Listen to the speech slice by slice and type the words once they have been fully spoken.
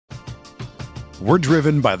We're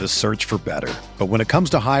driven by the search for better. But when it comes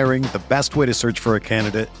to hiring, the best way to search for a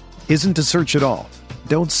candidate isn't to search at all.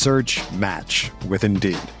 Don't search, match with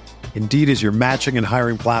Indeed. Indeed is your matching and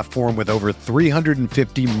hiring platform with over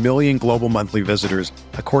 350 million global monthly visitors,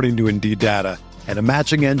 according to Indeed data, and a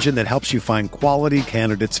matching engine that helps you find quality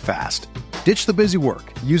candidates fast. Ditch the busy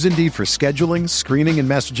work. Use Indeed for scheduling, screening, and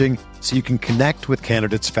messaging so you can connect with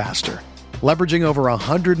candidates faster. Leveraging over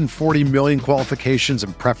 140 million qualifications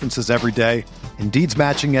and preferences every day, Indeed's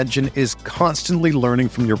matching engine is constantly learning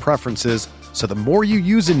from your preferences, so the more you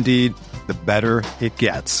use Indeed, the better it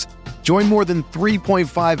gets. Join more than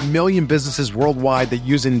 3.5 million businesses worldwide that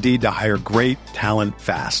use Indeed to hire great talent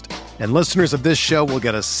fast. And listeners of this show will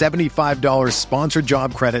get a $75 sponsored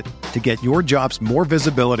job credit to get your jobs more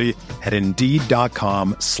visibility at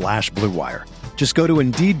Indeed.com/Blue Wire. Just go to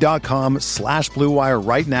Indeed.com/Blue Wire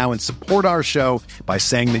right now and support our show by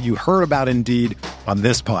saying that you heard about Indeed on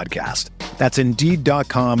this podcast. That's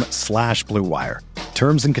Indeed.com/Blue Wire.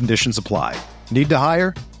 Terms and conditions apply. Need to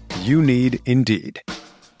hire? You need Indeed.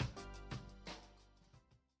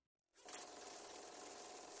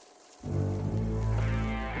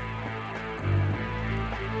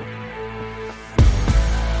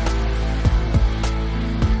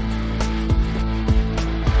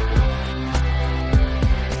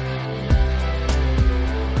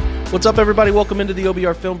 What's up, everybody? Welcome into the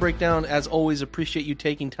OBR Film Breakdown. As always, appreciate you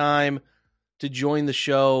taking time to join the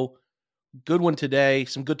show. Good one today.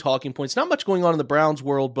 Some good talking points. Not much going on in the Browns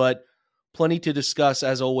world, but plenty to discuss,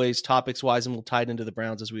 as always, topics-wise, and we'll tie it into the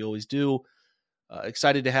Browns as we always do.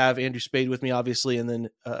 Excited to have Andrew Spade with me, obviously, and then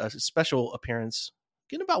a special appearance,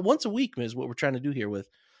 getting about once a week, is what we're trying to do here with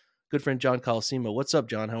good friend John Colosimo. What's up,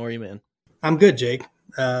 John? How are you, man? I'm good, Jake.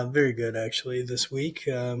 Very good, actually, this week.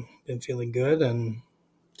 Been feeling good, and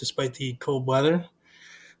despite the cold weather.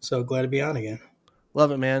 So glad to be on again. Love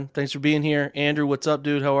it, man. Thanks for being here. Andrew, what's up,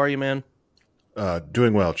 dude? How are you, man?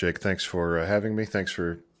 Doing well, Jake. Thanks for having me. Thanks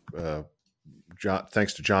for John.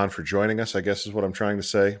 Thanks to John for joining us, I guess is what I'm trying to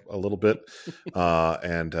say a little bit.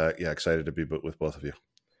 Yeah, excited to be with both of you.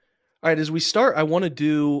 All right, as we start, I want to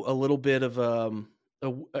do a little bit of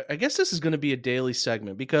I guess this is going to be a daily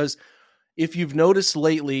segment, because if you've noticed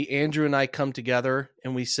lately, Andrew and I come together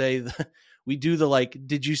and we say we do the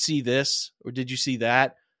did you see this or did you see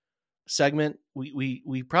that segment?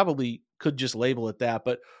 We probably could just label it that,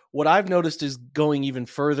 but what I've noticed is going even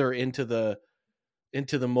further into the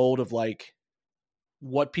mold of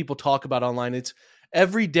what people talk about online. It's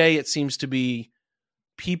every day it seems to be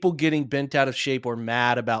people getting bent out of shape or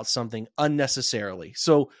mad about something unnecessarily.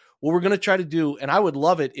 So what we're going to try to do, and I would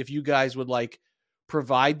love it if you guys would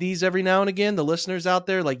provide these every now and again, the listeners out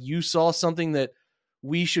there, you saw something that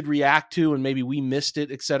we should react to and maybe we missed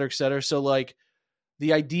it, et cetera, et cetera. So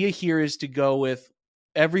the idea here is to go with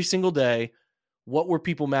every single day, what were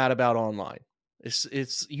people mad about online?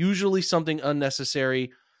 It's usually something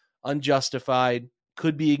unnecessary, unjustified,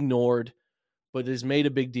 could be ignored, but is made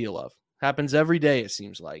a big deal of. Happens every day, it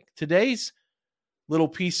seems like. Today's little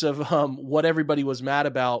piece of what everybody was mad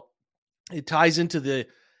about, it ties into the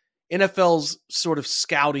NFL's sort of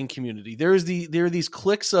scouting community. There are these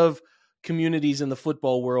cliques of communities in the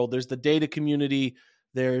football world. There's the data community.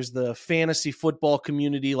 There's the fantasy football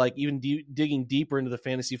community, even digging deeper into the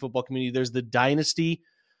fantasy football community. There's the dynasty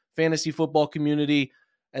fantasy football community.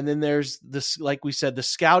 And then there's this, like we said, the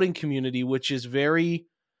scouting community, which is very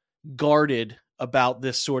guarded about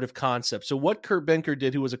this sort of concept. So what Kurt Benkert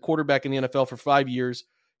did, who was a quarterback in the NFL for 5 years,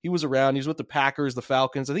 he was around, he was with the Packers, the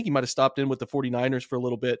Falcons. I think he might've stopped in with the 49ers for a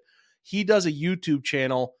little bit. He does a YouTube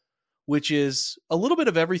channel, which is a little bit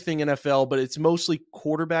of everything NFL, but it's mostly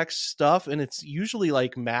quarterback stuff. And it's usually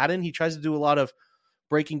Madden. He tries to do a lot of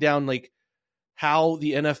breaking down how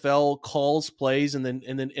the NFL calls plays and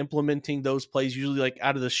then implementing those plays, usually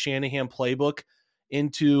out of the Shanahan playbook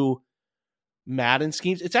into Madden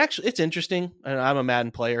schemes. It's interesting. And I'm a Madden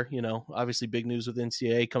player, obviously big news with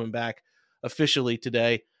NCAA coming back officially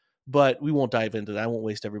today, but we won't dive into that. I won't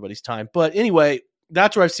waste everybody's time. But anyway,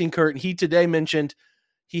 that's where I've seen Kurt. And he today mentioned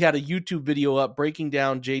he had a YouTube video up breaking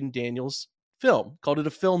down Jaden Daniels' film, called it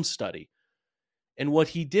a film study. And what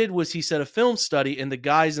he did was he said a film study, and the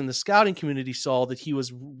guys in the scouting community saw that he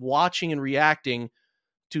was watching and reacting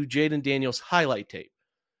to Jaden Daniels' highlight tape.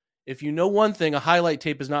 If you know one thing, a highlight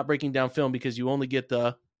tape is not breaking down film because you only get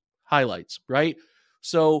the highlights, right?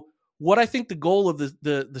 So what I think the goal of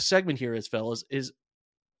the segment here is, fellas, is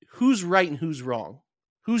who's right and who's wrong?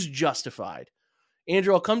 Who's justified?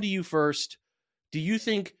 Andrew, I'll come to you first. Do you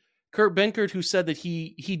think Kurt Benkert, who said that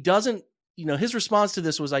he doesn't, his response to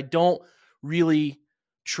this was, I don't really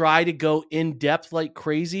try to go in depth like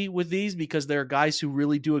crazy with these because there are guys who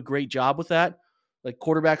really do a great job with that. like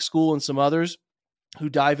Quarterback School and some others who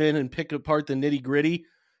dive in and pick apart the nitty gritty.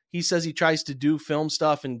 He says he tries to do film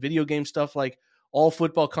stuff and video game stuff, like all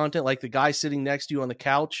football content, like the guy sitting next to you on the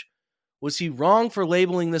couch. Was he wrong for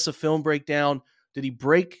labeling this a film breakdown? Did he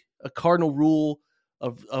break a cardinal rule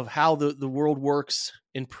of how the world works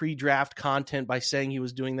in pre-draft content by saying he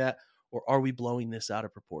was doing that? Or are we blowing this out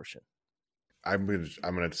of proportion? I'm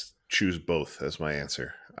gonna choose both as my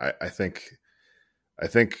answer. I think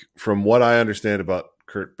from what I understand about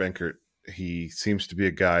Kurt Benkert, he seems to be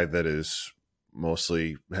a guy that is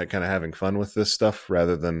mostly kind of having fun with this stuff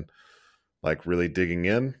rather than like really digging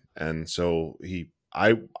in. And so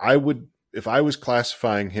I would, if I was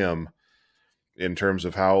classifying him in terms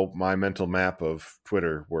of how my mental map of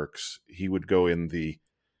Twitter works, he would go in the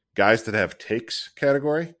guys that have takes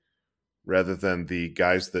category rather than the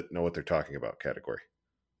guys that know what they're talking about category.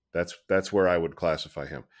 That's where I would classify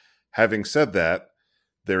him. Having said that,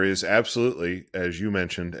 there is absolutely, as you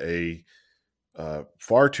mentioned, a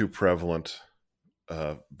far too prevalent,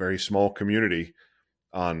 very small community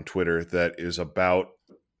on Twitter that is about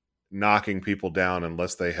knocking people down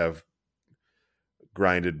unless they have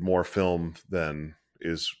grinded more film than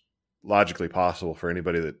is logically possible for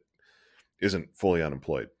anybody that isn't fully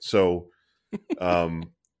unemployed. So I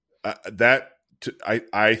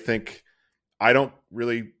think I don't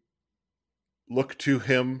really look to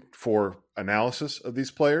him for analysis of these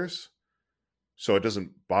players, so it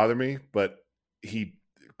doesn't bother me, but he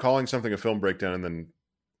calling something a film breakdown and then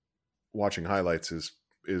watching highlights is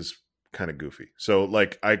kind of goofy. So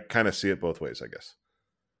like I kind of see it both ways, I guess.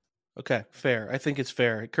 Okay, fair. I think it's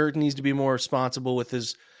fair. Kurt needs to be more responsible with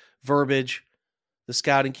his verbiage. The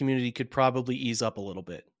scouting community could probably ease up a little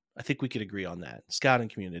bit. I think we could agree on that. Scouting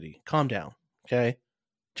community, calm down. Okay.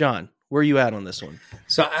 John, where are you at on this one?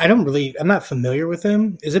 So I'm not familiar with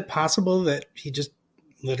him. Is it possible that he just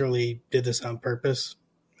literally did this on purpose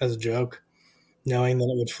as a joke, knowing that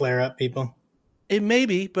it would flare up people? It may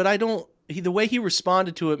be, but the way he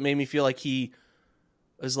responded to it made me feel like he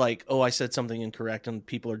was like, oh, I said something incorrect and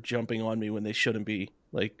people are jumping on me when they shouldn't be.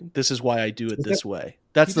 Like, this is why I do it this way.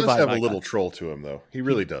 That's the vibe. He does have a little troll to him, though. He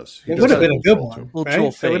really does. It would have been a good one. Right?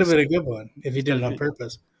 It would have been a good one if he did it on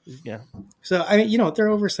purpose. Yeah. So, I mean, they're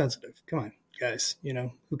oversensitive. Come on, guys.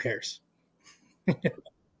 Who cares?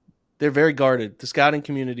 They're very guarded. The scouting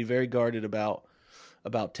community, very guarded about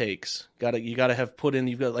takes. You got to have put in,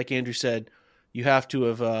 you've got, like Andrew said, you have to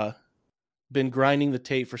have been grinding the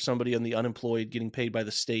tape for somebody on the unemployed, getting paid by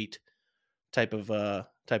the state type of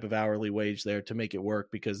hourly wage there to make it work,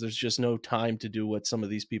 because there's just no time to do what some of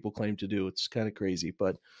these people claim to do. It's kind of crazy,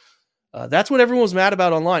 but that's what everyone was mad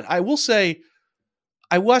about online. I will say,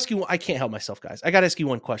 I will ask you, I can't help myself, guys. I got to ask you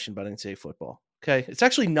one question about NCAA football. Okay. It's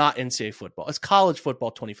actually not NCAA football. It's college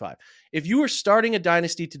football 25. If you were starting a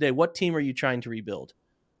dynasty today, what team are you trying to rebuild?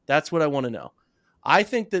 That's what I want to know. I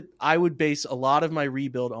think that I would base a lot of my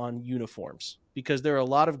rebuild on uniforms, because there are a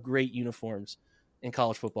lot of great uniforms in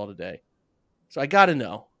college football today. So I got to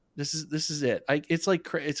know. This is it. It's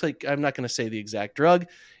like I'm not going to say the exact drug.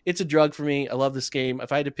 It's a drug for me. I love this game.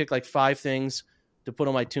 If I had to pick like 5 things to put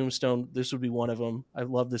on my tombstone, this would be one of them. I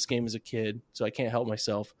loved this game as a kid, so I can't help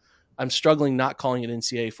myself. I'm struggling not calling it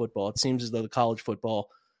NCAA football. It seems as though the college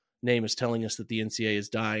football name is telling us that the NCAA is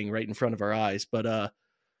dying right in front of our eyes. But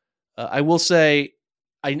I will say,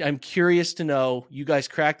 I'm curious to know, you guys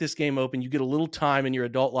crack this game open, you get a little time in your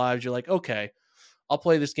adult lives, you're like, okay, I'll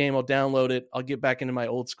play this game, I'll download it, I'll get back into my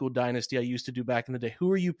old school dynasty I used to do back in the day. Who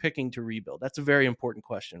are you picking to rebuild? That's a very important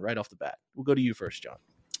question right off the bat. We'll go to you first, John.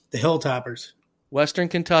 The Hilltoppers. Western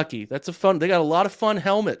Kentucky. They got a lot of fun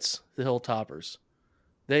helmets, the Hilltoppers.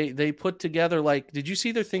 They put together, like, did you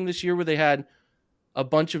see their thing this year where they had a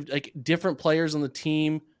bunch of like different players on the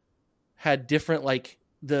team had different, like,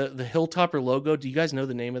 the Hilltopper logo? Do you guys know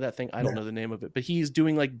the name of that thing? I don't know the name of it, but he's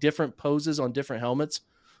doing like different poses on different helmets.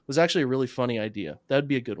 It was actually a really funny idea. That'd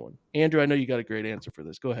be a good one. Andrew, I know you got a great answer for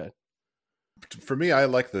this. Go ahead. For me, I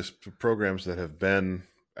like the programs that have been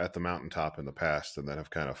at the mountaintop in the past and that have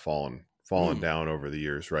kind of fallen down over the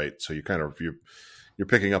years, right? So you kind of you're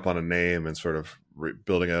picking up on a name and sort of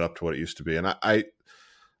building it up to what it used to be. And I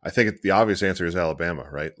think the obvious answer is Alabama,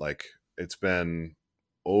 right? Like, it's been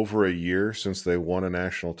over a year since they won a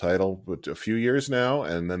national title, but a few years now,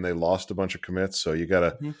 and then they lost a bunch of commits. So you got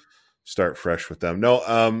to start fresh with them. No,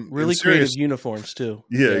 really creative uniforms too.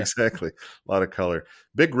 Yeah, exactly. A lot of color.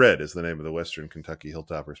 Big Red is the name of the Western Kentucky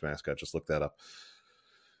Hilltoppers mascot. Just look that up.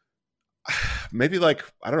 Maybe, like,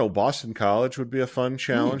 I don't know, Boston College would be a fun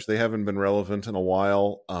challenge. They haven't been relevant in a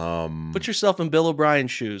while. Put yourself in Bill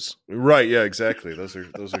O'Brien's shoes. Right. Yeah, exactly. Those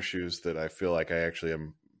are shoes that I feel like I actually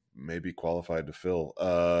am maybe qualified to fill.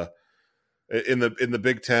 in the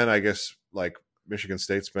Big Ten, I guess like Michigan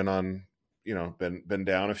State's been on, been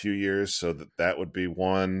down a few years, so that would be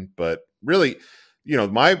one. But really,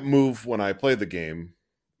 my move when I played the game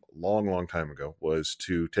long time ago was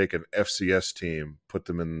to take an FCS team, put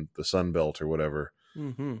them in the Sun Belt or whatever,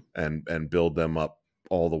 and build them up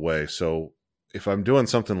all the way. So if I'm doing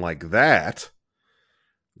something like that,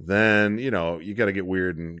 then you got to get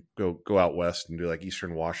weird and go out west and do like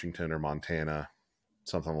Eastern Washington or Montana,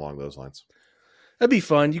 something along those lines. That'd be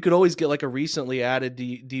fun. You could always get like a recently added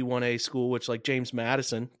D1A school, which like James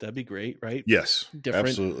Madison. That'd be great, right? Yes, different.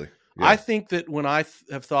 Absolutely. Yeah. I think that when I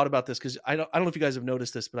have thought about this, because I don't know if you guys have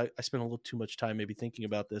noticed this, but I spent a little too much time maybe thinking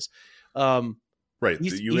about this. Right.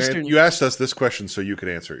 You asked us this question so you could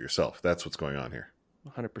answer it yourself. That's what's going on here.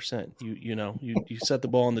 100%. You set the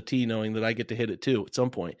ball on the tee knowing that I get to hit it too at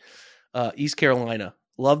some point. East Carolina.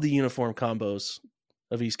 Love the uniform combos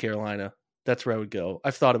of East Carolina. That's where I would go.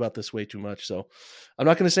 I've thought about this way too much, so I'm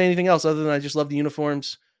not going to say anything else other than I just love the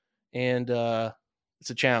uniforms, and it's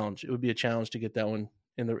a challenge. It would be a challenge to get that one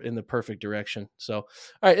in the perfect direction. So, all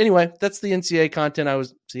right. Anyway, that's the NCAA content. I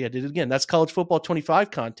did it again. That's college football 25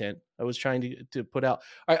 content I was trying to put out.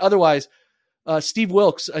 All right. Otherwise, Steve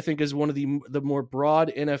Wilks, I think, is one of the more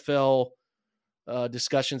broad NFL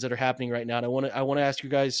discussions that are happening right now. And I want to ask you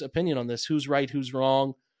guys' opinion on this. Who's right? Who's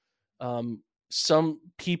wrong? Some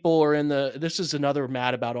people are this is another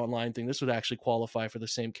mad about online thing. This would actually qualify for the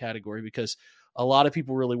same category because a lot of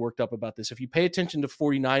people really worked up about this. If you pay attention to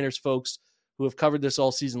 49ers folks who have covered this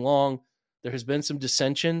all season long, there has been some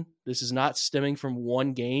dissension. This is not stemming from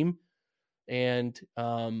one game. And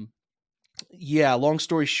long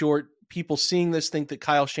story short, people seeing this think that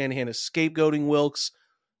Kyle Shanahan is scapegoating Wilks.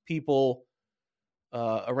 People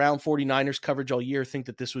around 49ers coverage all year think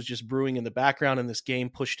that this was just brewing in the background and this game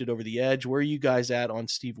pushed it over the edge. Where are you guys at on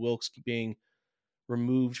Steve Wilks being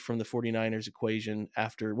removed from the 49ers equation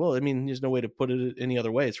after, well, I mean, there's no way to put it any other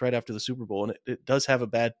way. It's right after the Super Bowl, and it does have a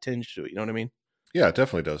bad tinge to it. You know what I mean? Yeah, it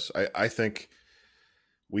definitely does. I think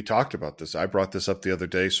we talked about this. I brought this up the other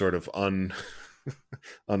day, sort of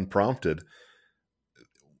unprompted.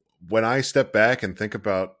 When I step back and think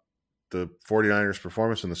about the 49ers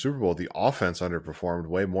performance in the Super Bowl, the offense underperformed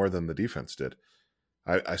way more than the defense did.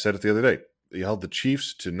 I said it the other day. You held the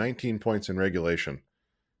Chiefs to 19 points in regulation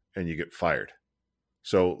and you get fired.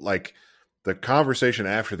 So like the conversation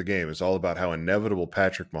after the game is all about how inevitable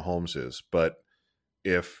Patrick Mahomes is. But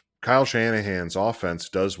if Kyle Shanahan's offense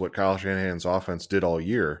does what Kyle Shanahan's offense did all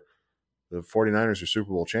year, the 49ers are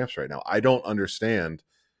Super Bowl champs right now. I don't understand.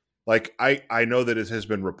 Like I know that it has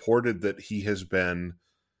been reported that he has been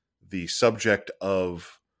the subject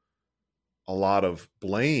of a lot of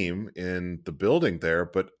blame in the building there,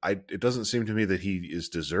 but it doesn't seem to me that he is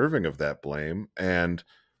deserving of that blame. And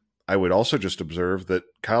I would also just observe that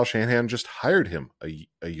Kyle Shanahan just hired him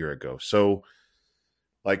a year ago. So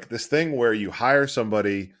like this thing where you hire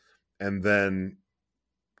somebody and then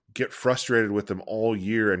get frustrated with them all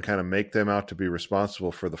year and kind of make them out to be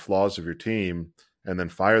responsible for the flaws of your team and then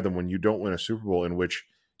fire them when you don't win a Super Bowl in which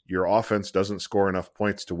your offense doesn't score enough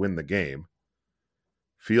points to win the game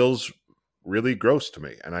feels really gross to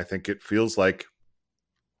me. And I think it feels like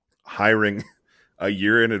hiring a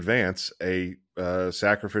year in advance a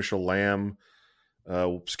sacrificial lamb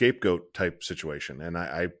scapegoat type situation.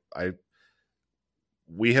 And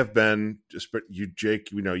we have been, just you, Jake,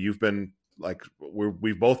 you've been like,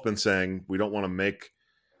 we've both been saying we don't want to make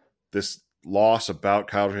this loss about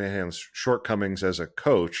Kyle Shanahan's shortcomings as a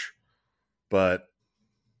coach, but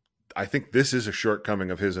I think this is a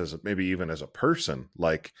shortcoming of his as maybe even as a person.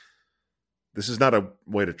 Like this is not a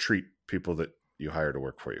way to treat people that you hire to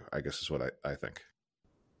work for you, I guess is what I think.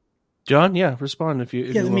 John, yeah, respond if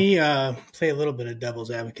you let me play a little bit of devil's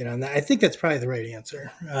advocate on that. I think that's probably the right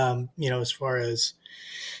answer. As far as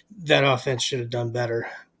that offense should have done better,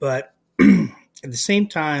 but at the same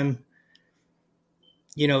time,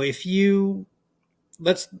 if you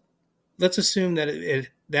let's assume that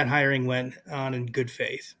that hiring went on in good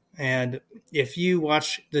faith. And if you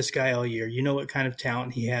watch this guy all year, you know what kind of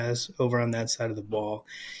talent he has over on that side of the ball.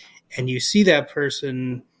 And you see that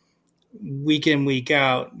person week in, week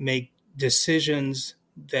out make decisions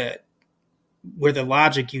where the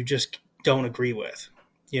logic you just don't agree with.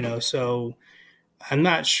 So I'm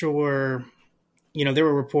not sure, there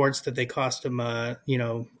were reports that they cost him a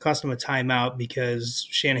timeout because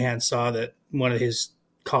Shanahan saw that one of his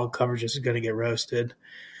called coverages is going to get roasted.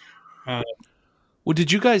 Well,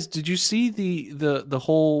 did you see the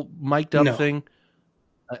whole mic'd up thing?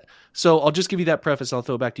 So I'll just give you that preface. I'll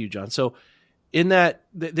throw it back to you, John. So in that,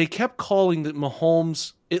 they kept calling that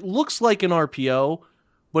Mahomes, it looks like an RPO,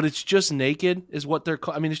 but it's just naked is what they're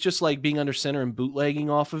I mean, it's just like being under center and bootlegging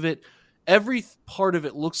off of it. Every part of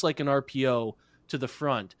it looks like an RPO to the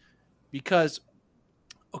front because,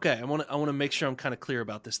 okay, I want to make sure I'm kind of clear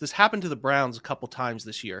about this. This happened to the Browns a couple times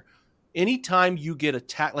this year. Anytime you get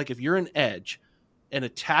a like if you're an edge and a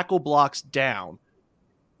tackle blocks down,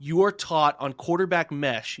 you are taught on quarterback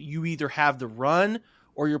mesh, you either have the run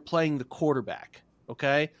or you're playing the quarterback,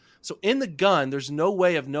 okay? So in the gun, there's no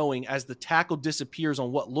way of knowing as the tackle disappears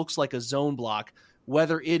on what looks like a zone block,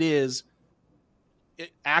 whether it is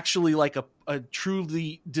actually like a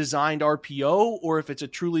truly designed RPO or if it's a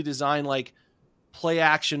truly designed like play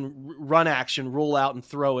action, run action, roll out and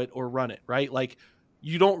throw it or run it, right? Like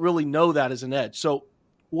you don't really know that as an edge. So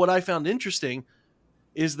what I found interesting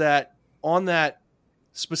is that on that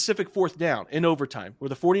specific fourth down in overtime where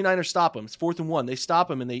the 49ers stop them, it's 4th and 1, they stop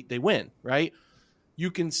them and they win, right? You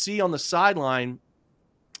can see on the sideline,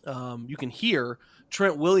 you can hear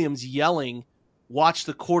Trent Williams yelling, watch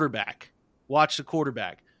the quarterback.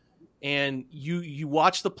 And you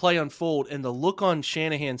watch the play unfold, and the look on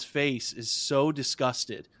Shanahan's face is so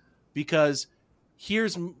disgusted because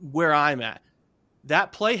here's where I'm at.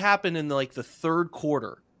 That play happened in the third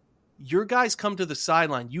quarter. Your guys come to the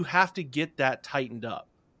sideline. You have to get that tightened up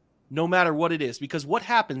no matter what it is, because what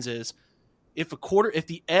happens is if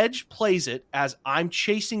the edge plays it as I'm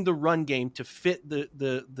chasing the run game to fit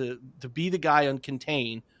to be the guy on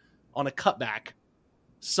contain on a cutback,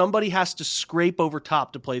 somebody has to scrape over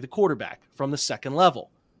top to play the quarterback from the second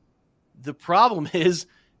level. The problem is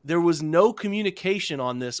there was no communication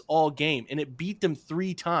on this all game, and it beat them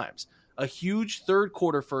 3 times. A huge third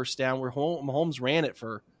quarter first down where Mahomes ran it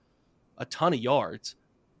for a ton of yards.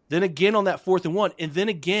 Then again on that 4th and 1, and then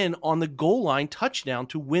again on the goal line touchdown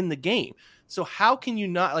to win the game. So how can you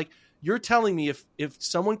not, you're telling me if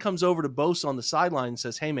someone comes over to Bosa on the sideline and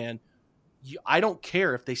says, hey man, I don't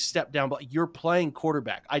care if they step down, but you're playing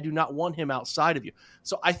quarterback. I do not want him outside of you.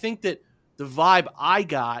 So I think that the vibe I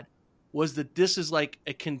got was that this is like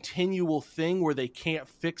a continual thing where they can't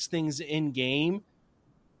fix things in game,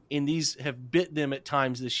 and these have bit them at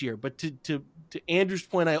times this year. But to Andrew's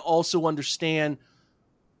point, I also understand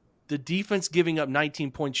the defense giving up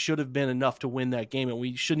 19 points should have been enough to win that game, and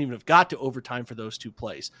we shouldn't even have got to overtime for those 2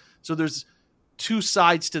 plays. So there's 2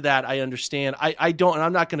 sides to that. I understand. I don't, and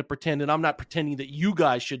I'm not going to pretend, and I'm not pretending that you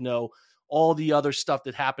guys should know all the other stuff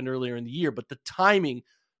that happened earlier in the year, but the timing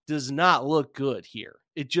does not look good here.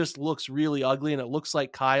 It just looks really ugly, and it looks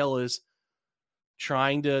like Kyle is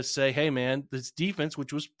trying to say, hey man, this defense,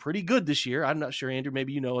 which was pretty good this year, I'm not sure, Andrew,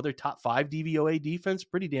 maybe other top 5 DVOA defense,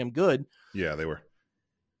 pretty damn good. Yeah, they were.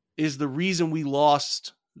 Is the reason we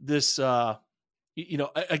lost this, I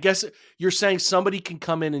guess you're saying somebody can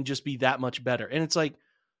come in and just be that much better. And it's like,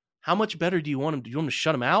 how much better do you want him to do? You want him to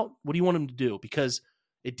shut him out? What do you want him to do? Because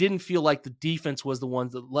it didn't feel like the defense was the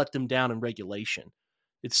ones that let them down in regulation.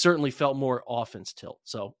 It certainly felt more offense tilt.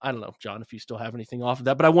 So I don't know, John, if you still have anything off of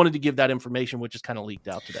that, but I wanted to give that information, which is kind of leaked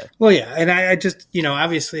out today. Well, yeah. And I just,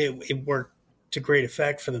 obviously it worked to great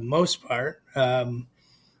effect for the most part. And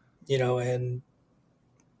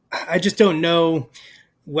I just don't know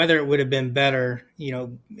whether it would have been better,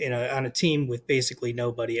 on a team with basically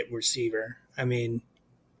nobody at receiver. I mean,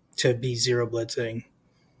 to be zero blitzing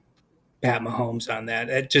Pat Mahomes on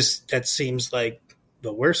that. That seems like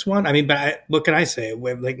the worst one. I mean, but what can I say? We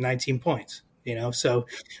have 19 points, So,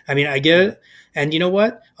 I mean, I get it. And you know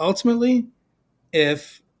what? Ultimately,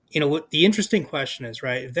 if, what the interesting question is,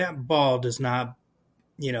 right? If that ball does not,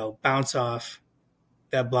 bounce off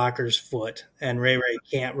that blocker's foot and Ray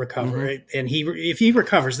can't recover it. And if he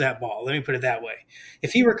recovers that ball, let me put it that way.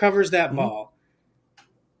 If he recovers that ball,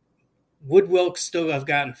 would Wilkes still have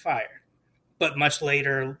gotten fired? But much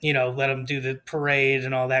later, let him do the parade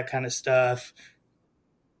and all that kind of stuff.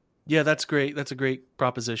 Yeah, that's great. That's a great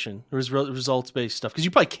proposition. Results-based stuff. Because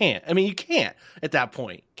you probably can't. I mean, you can't at that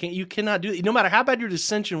point. You cannot do it. No matter how bad your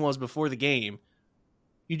dissension was before the game,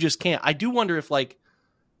 you just can't. I do wonder if there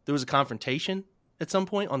was a confrontation at some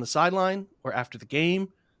point on the sideline or after the game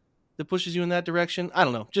that pushes you in that direction. I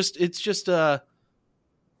don't know. The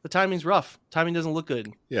timing's rough. Timing doesn't look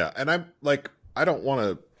good. Yeah. And I don't want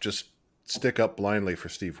to just stick up blindly for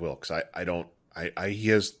Steve Wilkes. He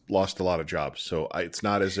has lost a lot of jobs. So it's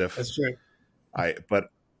not as if that's true. I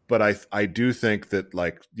do think that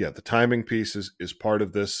the timing piece is part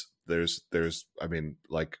of this. There's, I mean,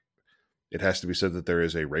 it has to be said that there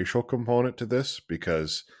is a racial component to this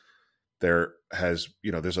because there's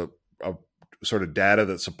a sort of data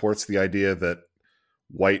that supports the idea that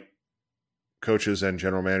white coaches and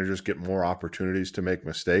general managers get more opportunities to make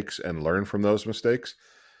mistakes and learn from those mistakes.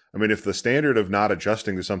 I mean, if the standard of not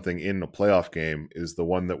adjusting to something in a playoff game is the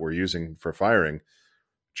one that we're using for firing,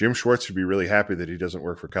 Jim Schwartz should be really happy that he doesn't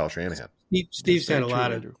work for Kyle Shanahan. Steve's had a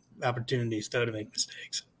lot of opportunities, though, to make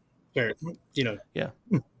mistakes. Or, Yeah.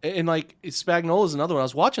 And like Spagnuolo is another one. I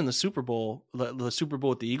was watching the Super Bowl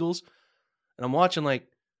with the Eagles, and I'm watching like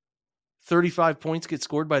 35 points get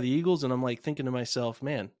scored by the Eagles, and I'm like thinking to myself,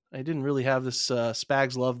 man, I didn't really have this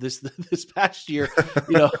Spags love this past year.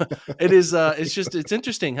 It's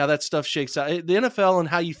interesting how that stuff shakes out. The NFL and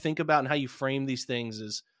how you think about and how you frame these things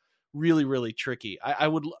is really, really tricky.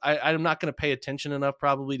 I'm not going to pay attention enough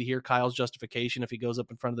probably to hear Kyle's justification if he goes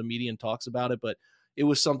up in front of the media and talks about it, but it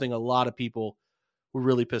was something a lot of people were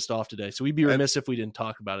really pissed off today. So we'd be remiss if we didn't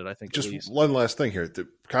talk about it, I think. Just one last thing here.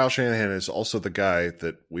 Kyle Shanahan is also the guy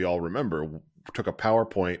that we all remember took a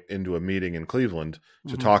PowerPoint into a meeting in Cleveland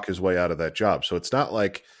to talk his way out of that job. So it's not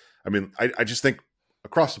like, I mean, I just think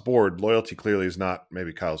across the board, loyalty clearly is not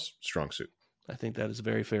maybe Kyle's strong suit. I think that is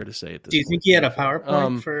very fair to say. Do you think he had a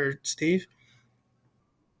PowerPoint for Steve?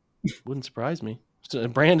 Wouldn't surprise me. So,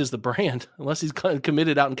 brand is the brand, unless he's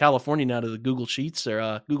committed out in California now to the Google Sheets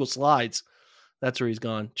or Google Slides. That's where he's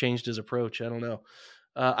gone. Changed his approach. I don't know.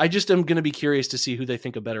 I just am going to be curious to see who they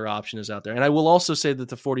think a better option is out there. And I will also say that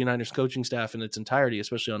the 49ers coaching staff in its entirety,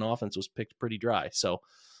 especially on offense, was picked pretty dry. So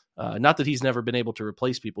not that he's never been able to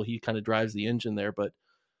replace people. He kind of drives the engine there, but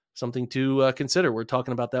something to consider. We're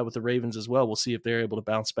talking about that with the Ravens as well. We'll see if they're able to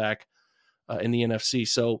bounce back in the NFC.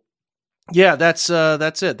 So yeah, that's it.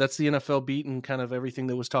 That's the NFL beat and kind of everything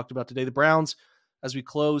that was talked about today. The Browns, as we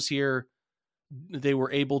close here, they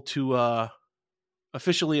were able to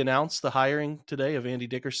officially announce the hiring today of Andy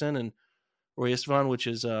Dickerson and Roy Istvan, which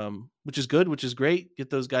is good, which is great. Get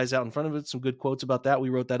those guys out in front of it. Some good quotes about that. We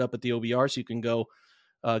wrote that up at the OBR, so you can go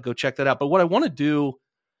check that out. But what I want to do,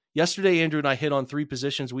 yesterday, Andrew and I hit on 3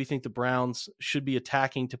 positions we think the Browns should be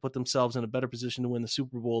attacking to put themselves in a better position to win the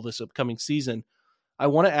Super Bowl this upcoming season. I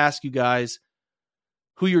want to ask you guys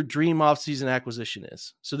who your dream offseason acquisition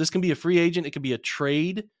is. So this can be a free agent. It could be a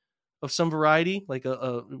trade of some variety.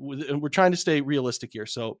 And we're trying to stay realistic here.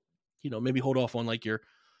 So, maybe hold off on like your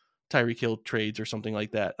Tyreek Hill trades or something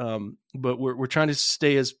like that. But we're trying to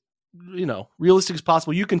stay as, realistic as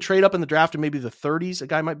possible. You can trade up in the draft and maybe the 30s. A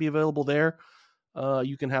guy might be available there.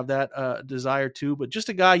 You can have that desire too, but just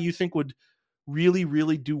a guy you think would really,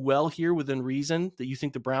 really do well here within reason that you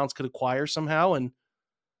think the Browns could acquire somehow and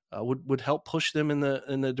would help push them in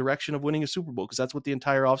the direction of winning a Super Bowl, because that's what the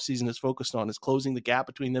entire offseason is focused on, is closing the gap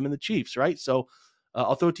between them and the Chiefs, right? So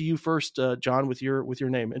I'll throw it to you first, John, with your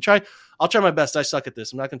name, and I'll try my best. I suck at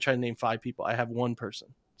this. I'm not going to try to name 5 people. I have one person,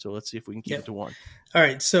 so let's see if we can keep it to one. All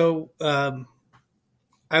right, so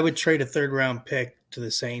I would trade a 3rd round pick to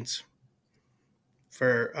the Saints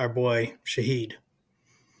for our boy Shaheed.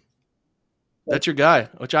 That's your guy,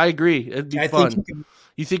 which I agree. It'd be fun.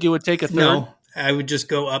 You think it would take a 3rd? No, I would just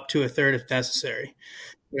go up to a 3rd if necessary.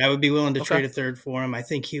 But I would be willing to trade a 3rd for him. I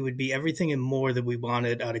think he would be everything and more that we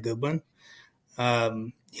wanted out of Goodwin.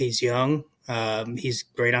 He's young. He's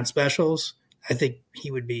great on specials. I think he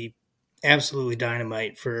would be absolutely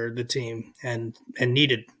dynamite for the team and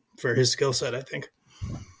needed for his skill set, I think.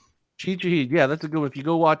 Shaheed, yeah, that's a good one. If you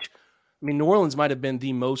go watch, New Orleans might have been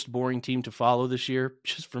the most boring team to follow this year,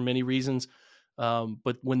 just for many reasons.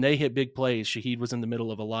 But when they hit big plays, Shaheed was in the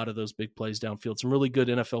middle of a lot of those big plays downfield. Some really good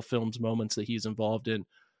NFL Films moments that he's involved in,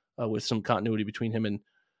 with some continuity between him and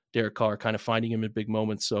Derek Carr, kind of finding him in big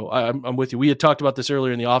moments. So I'm with you. We had talked about this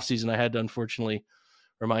earlier in the offseason. I had to unfortunately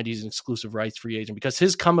remind he's an exclusive rights free agent, because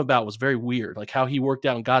his come about was very weird. Like how he worked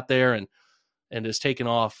out and got there and has taken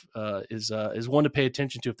off is one to pay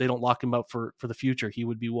attention to. If they don't lock him up for the future, he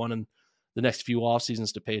would be one in the next few off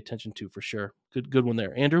seasons to pay attention to for sure. Good one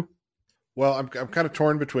there, Andrew. Well, I'm kind of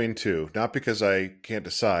torn between 2, not because I can't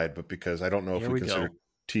decide, but because I don't know if we consider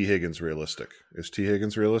T. Higgins realistic. Is T.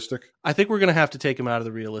 Higgins realistic? I think we're going to have to take him out of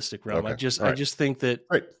the realistic realm. Okay. I just think that.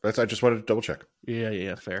 Right. I just wanted to double check.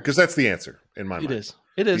 Yeah, fair. Because that's the answer in my mind.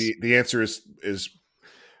 It is. The answer is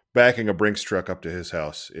backing a Brinks truck up to his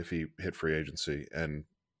house if he hit free agency and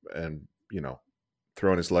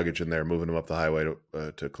throwing his luggage in there, moving him up the highway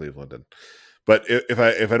to Cleveland. But if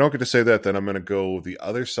I don't get to say that, then I'm going to go the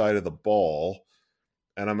other side of the ball,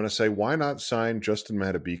 and I'm going to say, why not sign Justin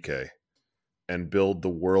Madubuike and build the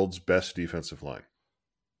world's best defensive line?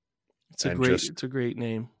 It's a great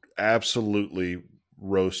name. Absolutely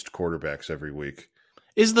roast quarterbacks every week.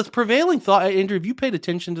 Is the prevailing thought, Andrew? Have you paid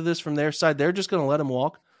attention to this from their side? They're just going to let him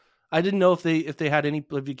walk. I didn't know if they had any.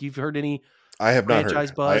 If you've heard any, I have not franchise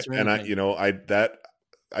heard. Buzz I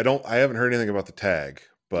haven't heard anything about the tag.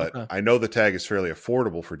 But I know the tag is fairly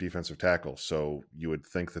affordable for defensive tackles, so you would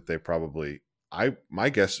think that they probably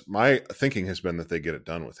my thinking has been that they get it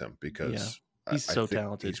done with him because he's so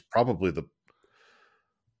talented. He's probably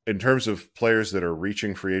in terms of players that are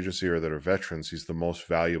reaching free agency or that are veterans, he's the most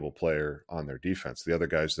valuable player on their defense. The other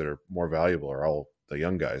guys that are more valuable are all the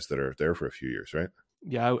young guys that are there for a few years, right?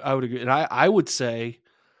 Yeah, I would agree. And I would say,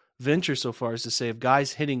 venture so far as to say, if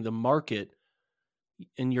guys hitting the market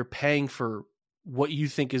and you're paying for what you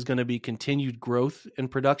think is going to be continued growth and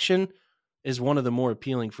production, is one of the more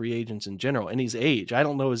appealing free agents in general. And his age, I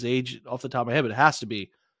don't know his age off the top of my head, but it has to be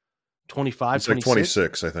 25, it's 26. Like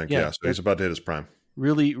 26, I think. Yeah. So he's about to hit his prime.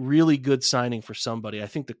 Really, really good signing for somebody. I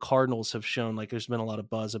think the Cardinals have shown like there's been a lot of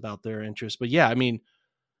buzz about their interest. But yeah, I mean,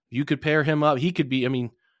 you could pair him up. He could be, I mean,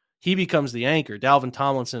 he becomes the anchor. Dalvin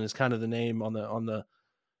Tomlinson is kind of the name on the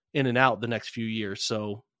in and out the next few years.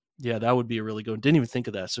 So yeah, that would be a really good. Didn't even think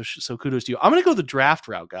of that. So kudos to you. I'm going to go the draft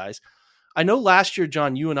route, guys. I know last year,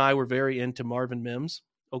 John, you and I were very into Marvin Mims,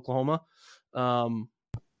 Oklahoma.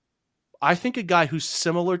 I think a guy who's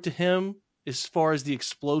similar to him as far as the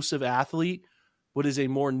explosive athlete, but is a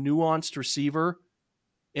more nuanced receiver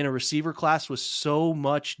in a receiver class with so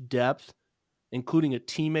much depth, including a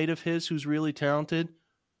teammate of his who's really talented.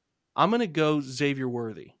 I'm going to go Xavier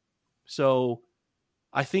Worthy. So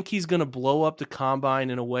I think he's going to blow up the combine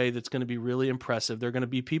in a way that's going to be really impressive. There are going to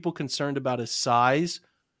be people concerned about his size.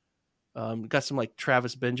 Got some like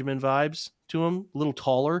Travis Benjamin vibes to him, a little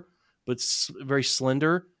taller, but very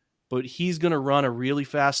slender. But he's going to run a really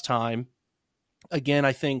fast time. Again,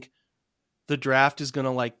 I think the draft is going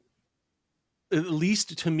to, like, at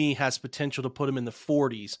least to me, has potential to put him in the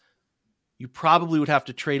 40s. You probably would have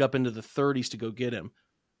to trade up into the 30s to go get him.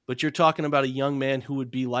 But you're talking about a young man who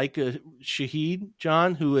would be like a Shaheed,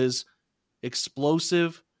 John, who is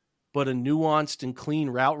explosive, but a nuanced and clean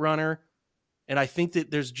route runner. And I think that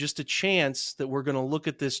there's just a chance that we're going to look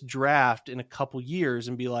at this draft in a couple years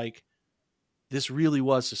and be like, this really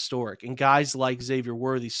was historic. And guys like Xavier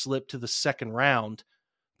Worthy slipped to the second round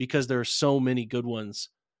because there are so many good ones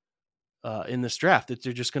in this draft that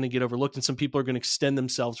they're just going to get overlooked. And some people are going to extend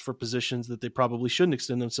themselves for positions that they probably shouldn't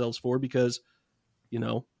extend themselves for because, you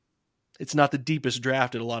know, it's not the deepest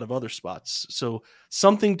draft at a lot of other spots. So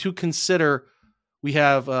something to consider. We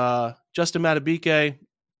have Justin Madubuike,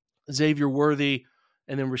 Xavier Worthy,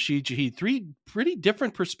 and then Rashid Shaheed. Three pretty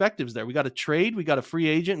different perspectives there. We got a trade, we got a free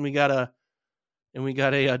agent, and we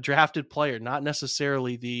got a drafted player. Not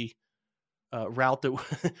necessarily the route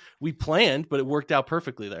that we planned, but it worked out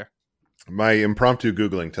perfectly there. My impromptu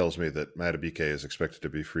Googling tells me that Madubuike is expected to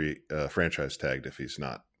be franchise tagged if he's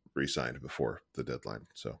not re-signed before the deadline.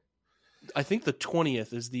 So I think the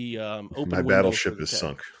 20th is the open. My battleship is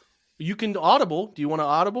sunk. You can audible. Do you want to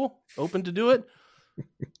audible? Open to do it?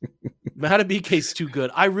 Madubuike's too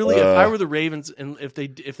good. I really, if I were the Ravens and if they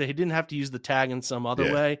didn't have to use the tag in some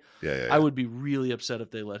other way, I would be really upset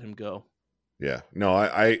if they let him go. Yeah, no,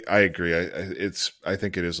 I agree. I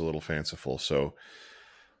think it is a little fanciful. So,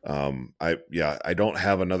 I don't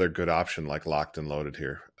have another good option like locked and loaded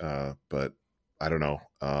here. But I don't know.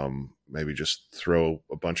 Maybe just throw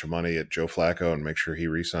a bunch of money at Joe Flacco and make sure he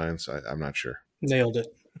re-signs. I'm not sure. Nailed it.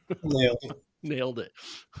 Nailed it.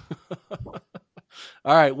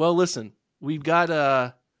 All right. Well, listen, we've got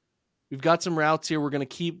some routes here. We're gonna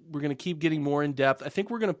keep getting more in depth. I think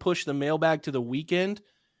we're gonna push the mailbag to the weekend,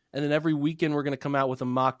 and then every weekend we're gonna come out with a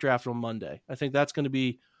mock draft on Monday. I think that's gonna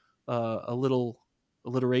be a little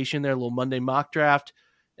alliteration there, a little Monday mock draft,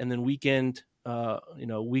 and then weekend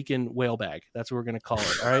whale bag. That's what we're gonna call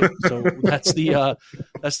it. All right. So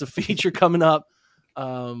that's the feature coming up.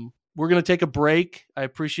 We're going to take a break. I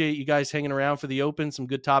appreciate you guys hanging around for the open. Some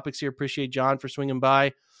good topics here. Appreciate John for swinging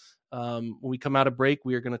by. When we come out of break,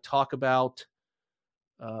 we are going to talk about,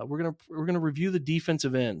 we're going to review the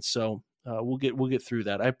defensive ends. So we'll get through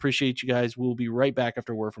that. I appreciate you guys. We'll be right back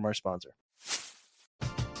after a word from our sponsor.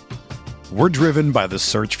 We're driven by the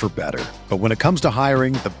search for better. But when it comes to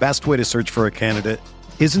hiring, the best way to search for a candidate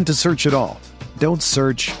isn't to search at all. Don't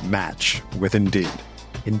search, match with Indeed.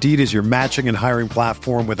 Indeed is your matching and hiring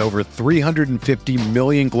platform with over 350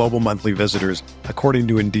 million global monthly visitors, according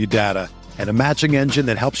to Indeed data, and a matching engine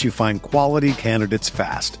that helps you find quality candidates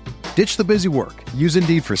fast. Ditch the busy work. Use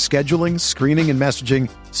Indeed for scheduling, screening, and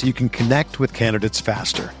messaging so you can connect with candidates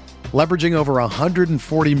faster. Leveraging over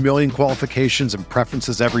 140 million qualifications and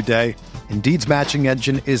preferences every day, Indeed's matching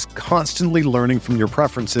engine is constantly learning from your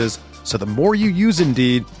preferences, so the more you use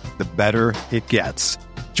Indeed, the better it gets.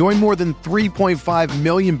 Join more than 3.5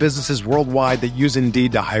 million businesses worldwide that use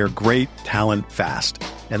Indeed to hire great talent fast.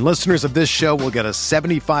 And listeners of this show will get a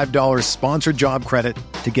 $75 sponsored job credit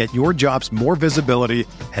to get your jobs more visibility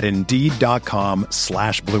at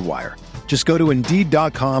Indeed.com/Blue Wire. Just go to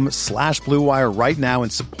Indeed.com/Blue Wire right now and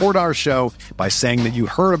support our show by saying that you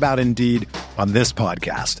heard about Indeed on this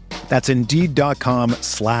podcast. That's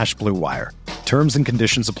Indeed.com/Blue Wire. Terms and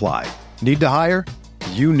conditions apply. Need to hire?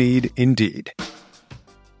 You need Indeed.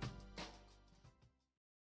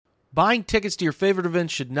 Buying tickets to your favorite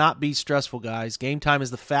events should not be stressful, guys. Game Time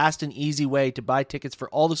is the fast and easy way to buy tickets for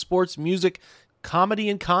all the sports, music, comedy,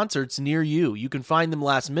 and concerts near you. You can find them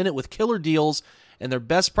last minute with killer deals, and their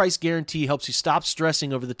best price guarantee helps you stop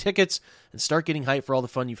stressing over the tickets and start getting hyped for all the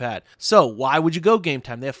fun you've had. So why would you go Game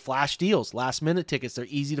Time? They have flash deals, last minute tickets. They're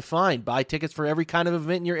easy to find. Buy tickets for every kind of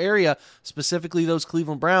event in your area, specifically those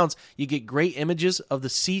Cleveland Browns. You get great images of the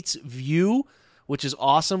seats view, which is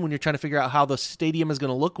awesome when you're trying to figure out how the stadium is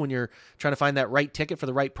going to look when you're trying to find that right ticket for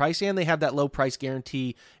the right price. And they have that low price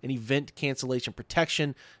guarantee and event cancellation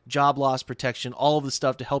protection, job loss protection, all of the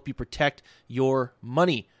stuff to help you protect your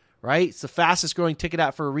money, right? It's the fastest growing ticket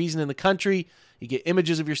app for a reason in the country. You get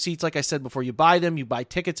images of your seats, like I said, before you buy them. You buy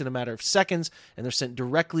tickets in a matter of seconds, and they're sent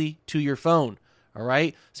directly to your phone. All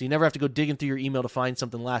right. So you never have to go digging through your email to find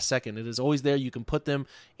something last second. It is always there. You can put them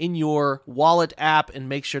in your wallet app and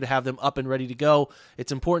make sure to have them up and ready to go.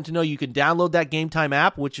 It's important to know you can download that Game Time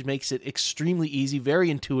app, which makes it extremely easy,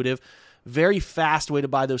 very intuitive, very fast way to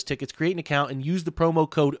buy those tickets. Create an account and use the promo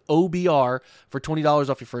code OBR for $20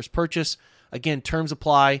 off your first purchase. Again, terms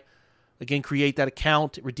apply. Again, create that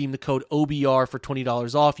account, redeem the code OBR for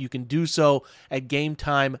 $20 off. You can do so at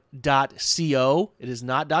gametime.co. It is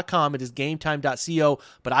not .com, it is gametime.co,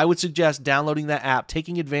 but I would suggest downloading that app,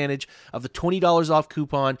 taking advantage of the $20 off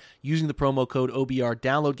coupon using the promo code OBR.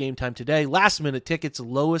 Download Game Time today. Last minute tickets,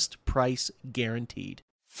 lowest price guaranteed.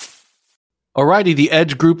 Alrighty, the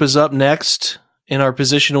Edge group is up next in our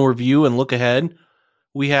positional review and look ahead.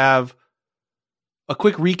 We have a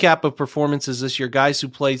quick recap of performances this year. Guys who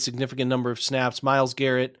played significant number of snaps. Myles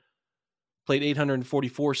Garrett played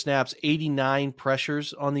 844 snaps, 89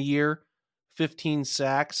 pressures on the year, 15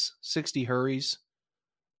 sacks, 60 hurries,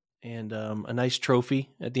 and a nice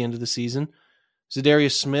trophy at the end of the season.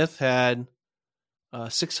 Zadarius Smith had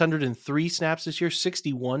 603 snaps this year,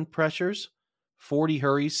 61 pressures, 40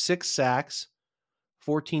 hurries, 6 sacks,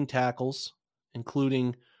 14 tackles,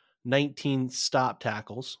 including 19 stop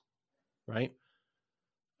tackles, right?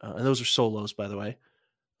 And those are solos, by the way.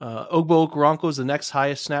 Ogbo Okoronkwo is the next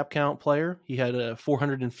highest snap count player. He had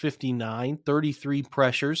 459, 33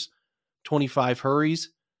 pressures, 25 hurries,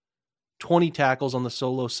 20 tackles on the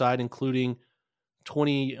solo side, including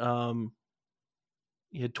 20.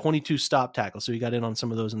 He had 22 stop tackles, so he got in on some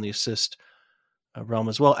of those in the assist realm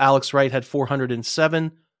as well. Alex Wright had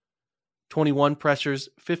 407, 21 pressures,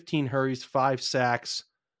 15 hurries, 5 sacks,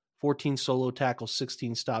 14 solo tackles,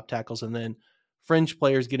 16 stop tackles, and then fringe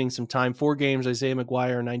players getting some time. 4 games, Isaiah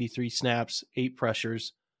McGuire, 93 snaps, 8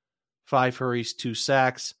 pressures, 5 hurries, 2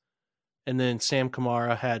 sacks. And then Sam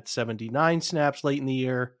Kamara had 79 snaps late in the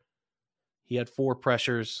year. He had 4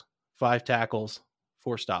 pressures, 5 tackles,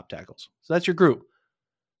 4 stop tackles. So that's your group.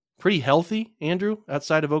 Pretty healthy, Andrew,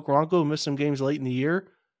 outside of Okoronkwo, who missed some games late in the year.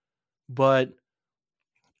 But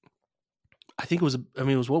I think it was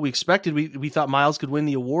what we expected. We thought Myles could win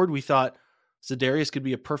the award. We thought Zadarius could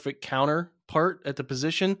be a perfect counterpart at the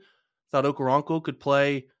position. Thought Okoronkwo could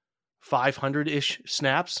play 500-ish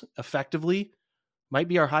snaps effectively. Might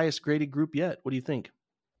be our highest graded group yet. What do you think?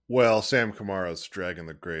 Well, Sam Kamara's dragging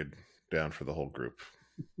the grade down for the whole group.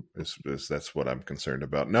 That's what I'm concerned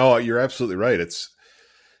about. No, you're absolutely right. It's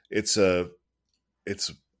a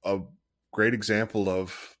great example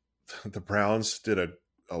of the Browns did a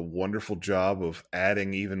wonderful job of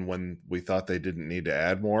adding even when we thought they didn't need to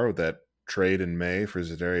add more, with that trade in May for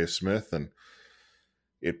Zadarius Smith, and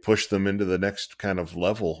it pushed them into the next kind of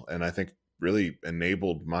level, and I think really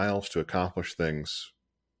enabled Myles to accomplish things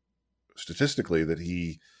statistically that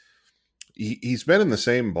he's been in the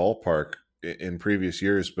same ballpark in previous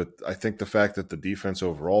years, but I think the fact that the defense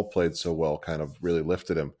overall played so well kind of really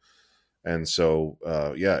lifted him. And so,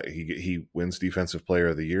 he wins Defensive Player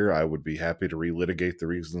of the Year. I would be happy to relitigate the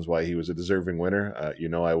reasons why he was a deserving winner.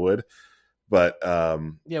 I would. But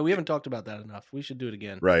we haven't talked about that enough. We should do it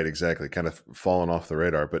again. Right, exactly. Kind of fallen off the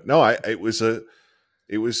radar. But no,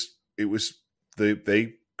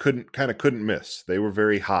 they couldn't miss. They were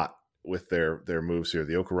very hot with their moves here.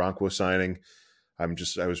 The Okoronkwo signing. I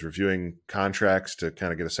was reviewing contracts to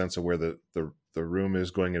kind of get a sense of where the room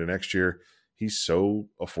is going into next year. He's so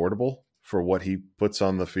affordable for what he puts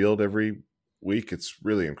on the field every week. It's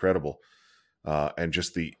really incredible. And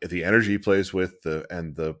just the energy he plays with, I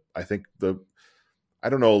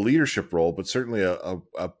don't know, a leadership role, but certainly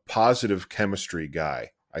a positive chemistry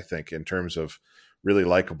guy, I think, in terms of really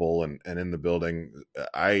likable and in the building.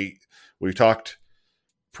 We talked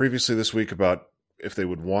previously this week about if they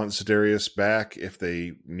would want Za'Darius back, if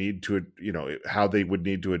they need to, how they would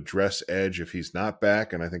need to address edge if he's not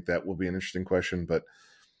back. And I think that will be an interesting question, but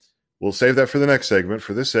we'll save that for the next segment.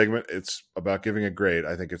 For this segment, it's about giving a grade.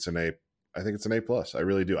 I think it's an A. I think it's an A+. I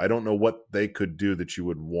really do. I don't know what they could do that you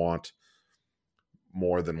would want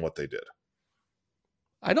more than what they did.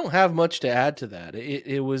 I don't have much to add to that.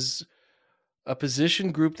 It was a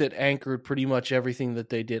position group that anchored pretty much everything that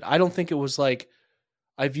they did. I don't think it was like,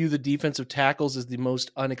 I view the defensive tackles as the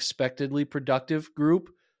most unexpectedly productive group.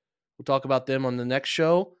 We'll talk about them on the next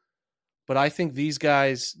show. But I think these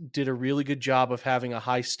guys did a really good job of having a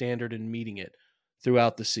high standard and meeting it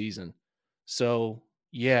throughout the season. So,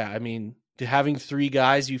 yeah, I mean, to having 3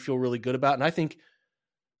 guys you feel really good about. And I think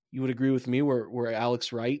you would agree with me where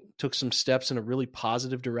Alex Wright took some steps in a really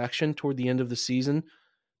positive direction toward the end of the season,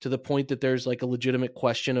 to the point that there's like a legitimate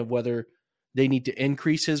question of whether they need to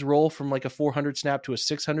increase his role from like a 400 snap to a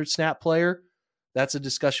 600 snap player. That's a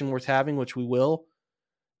discussion worth having, which we will.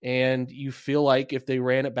 And you feel like if they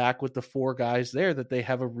ran it back with the 4 guys there, that they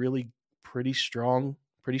have a really pretty strong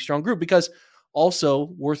group. Because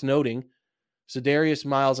also worth noting, Za'Darius,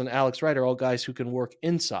 Miles, and Alex Wright are all guys who can work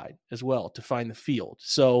inside as well to find the field.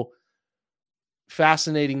 So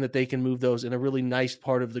fascinating that they can move those in a really nice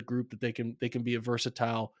part of the group, that they can be a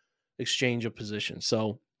versatile exchange of positions.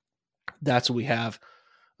 So that's what we have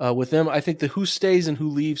with them. I think the who stays and who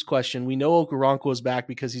leaves question, we know Okoronkwo is back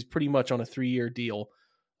because he's pretty much on a 3-year deal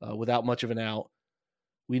without much of an out.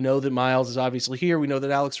 We know that Miles is obviously here. We know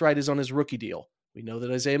that Alex Wright is on his rookie deal. We know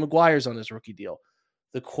that Isaiah McGuire is on his rookie deal.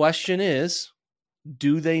 The question is,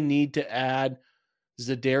 do they need to add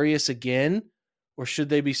Za'Darius again, or should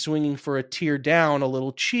they be swinging for a tier down a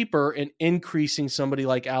little cheaper and increasing somebody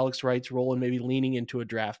like Alex Wright's role and maybe leaning into a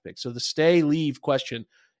draft pick? So the stay-leave question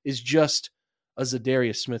is just a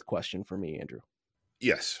Za'Darius Smith question for me, Andrew.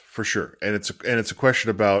 Yes, for sure. And it's a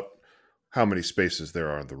question about how many spaces there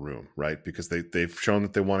are in the room, right? Because they've shown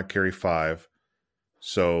that they want to carry 5.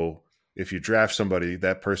 So if you draft somebody,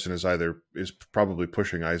 that person is probably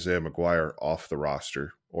pushing Isaiah McGuire off the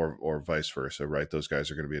roster, or vice versa, right? Those guys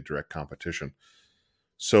are going to be a direct competition.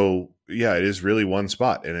 So yeah, it is really one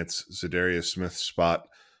spot, and it's Za'Darius Smith's spot.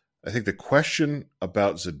 I think the question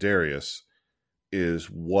about Za'Darius is,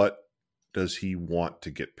 what does he want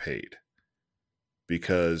to get paid?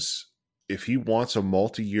 Because if he wants a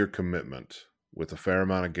multi-year commitment with a fair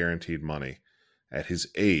amount of guaranteed money at his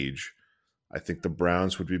age, I think the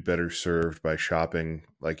Browns would be better served by shopping,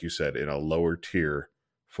 like you said, in a lower tier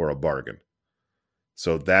for a bargain.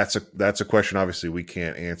 So that's a question obviously we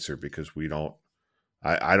can't answer because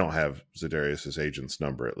I don't have Za'Darius's agent's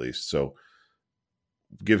number, at least. So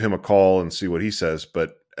give him a call and see what he says.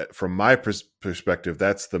 But from my perspective,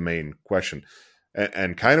 that's the main question.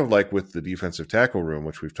 And kind of like with the defensive tackle room,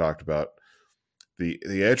 which we've talked about,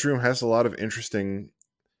 the edge room has a lot of interesting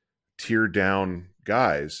tier down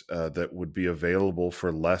guys that would be available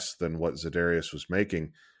for less than what Za'Darius was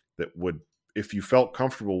making, that would, if you felt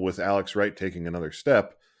comfortable with Alex Wright taking another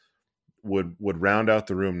step, would round out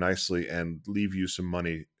the room nicely and leave you some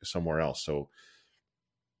money somewhere else. So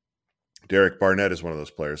Derek Barnett is one of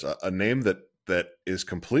those players. A name that is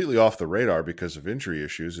completely off the radar because of injury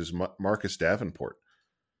issues is Marcus Davenport.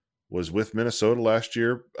 Was with Minnesota last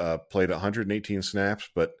year, played 118 snaps,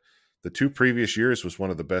 but the 2 previous years was one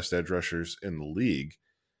of the best edge rushers in the league.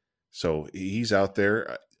 So he's out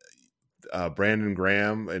there. Brandon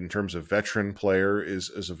Graham, in terms of veteran player,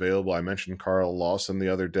 is available. I mentioned Carl Lawson the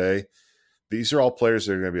other day. These are all players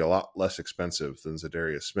that are going to be a lot less expensive than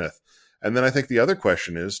Za'Darius Smith. And then I think the other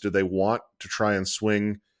question is, do they want to try and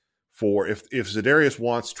swing for, if Za'Darius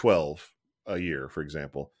wants 12 a year, for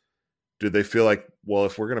example, do they feel like, well,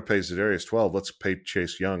 if we're going to pay Za'Darius 12, let's pay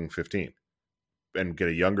Chase Young 15 and get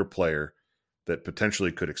a younger player that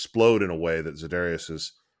potentially could explode in a way that Za'Darius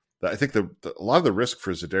is. I think a lot of the risk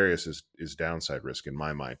for Za'Darius is downside risk in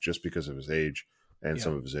my mind, just because of his age and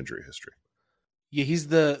some of his injury history. Yeah, he's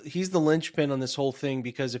the linchpin on this whole thing,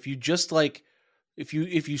 because if you just if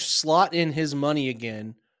you slot in his money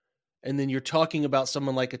again, and then you're talking about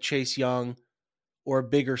someone like a Chase Young or a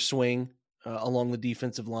bigger swing along the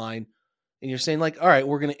defensive line, and you're saying like, all right,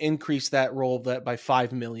 we're going to increase that role that by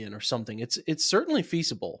 $5 million or something. It's certainly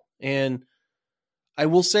feasible. And I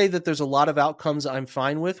will say that there's a lot of outcomes I'm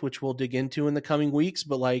fine with, which we'll dig into in the coming weeks.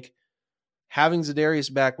 But like, having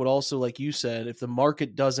Za'Darius back would also, like you said, if the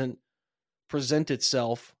market doesn't present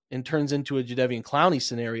itself and turns into a Jadeveon Clowney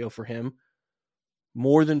scenario for him,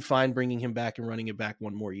 more than fine bringing him back and running it back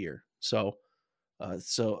one more year. So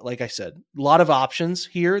So like I said, a lot of options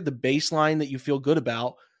here. The baseline that you feel good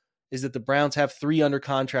about is that the Browns have 3 under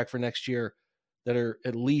contract for next year that are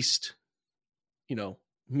at least,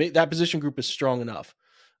 that position group is strong enough.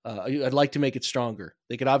 I'd like to make it stronger.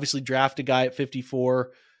 They could obviously draft a guy at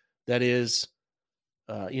 54 that is,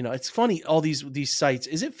 it's funny, all these sites.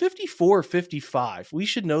 Is it 54 or 55? We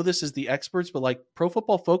should know this as the experts, but like Pro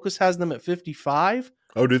Football Focus has them at 55.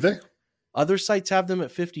 Oh, do they? Other sites have them at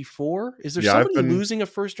 54. Is there somebody losing a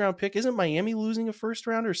first round pick? Isn't Miami losing a first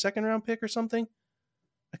round or second round pick or something?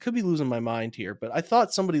 I could be losing my mind here, but I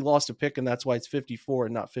thought somebody lost a pick and that's why it's 54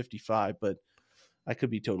 and not 55, but I could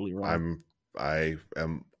be totally wrong. I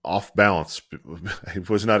am off balance. I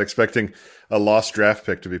was not expecting a lost draft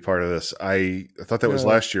pick to be part of this. I thought that was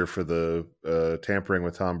last year for the tampering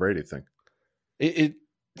with Tom Brady thing. It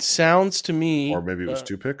sounds to me, or maybe it was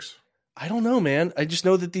 2 picks. I don't know, man. I just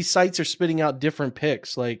know that these sites are spitting out different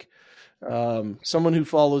picks. Like someone who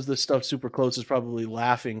follows this stuff super close is probably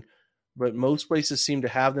laughing, but most places seem to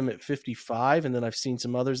have them at 55. And then I've seen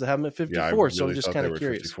some others that have them at 54. Yeah, so I'm just kind of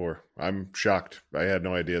curious. 54. I'm shocked. I had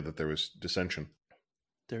no idea that there was dissension.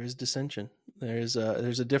 There is dissension. There's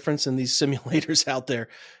a difference in these simulators out there.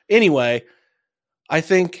 Anyway, I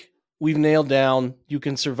think we've nailed down. You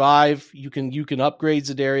can survive. You can upgrade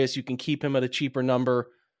Za'Darius. You can keep him at a cheaper number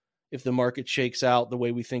if the market shakes out the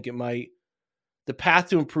way we think it might. The path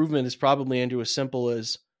to improvement is probably, Andrew, as simple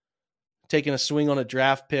as taking a swing on a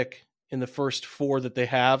draft pick in the first 4 that they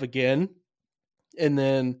have again, and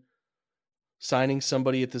then signing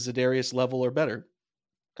somebody at the Za'Darius level or better.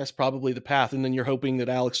 That's probably the path. And then you're hoping that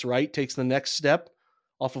Alex Wright takes the next step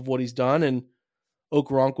off of what he's done, and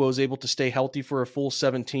Okoronkwo is able to stay healthy for a full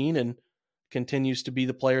 17 and continues to be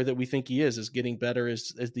the player that we think he is getting better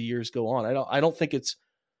as the years go on. I don't think it's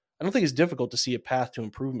difficult to see a path to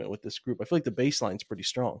improvement with this group. I feel like the baseline's pretty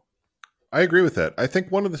strong. I agree with that. I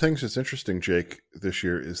think one of the things that's interesting, Jake, this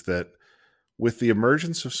year is that with the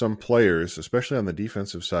emergence of some players, especially on the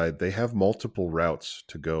defensive side, they have multiple routes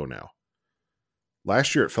to go now.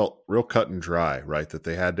 Last year, it felt real cut and dry, right? That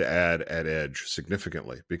they had to add at edge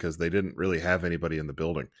significantly because they didn't really have anybody in the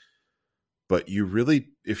building. But you really,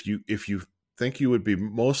 if you think you would be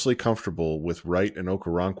mostly comfortable with Wright and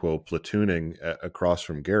Okoronkwo platooning across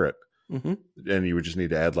from Garrett, and you would just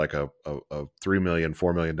need to add like a $3 million,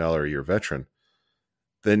 $4 million a year veteran,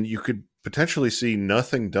 then you could potentially see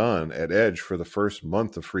nothing done at edge for the first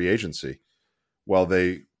month of free agency while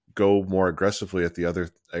they go more aggressively at the other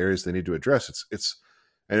areas they need to address. It's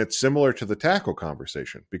similar to the tackle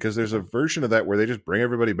conversation because there's a version of that where they just bring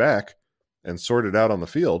everybody back and sort it out on the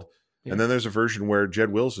field. Yeah. And then there's a version where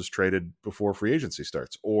Jed Wills is traded before free agency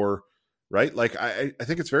starts, or right. Like I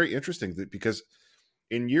think it's very interesting that because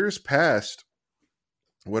in years past,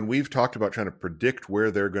 when we've talked about trying to predict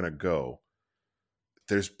where they're going to go,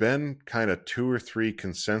 there's been kind of 2 or 3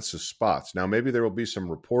 consensus spots. Now, maybe there will be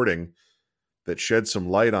some reporting that sheds some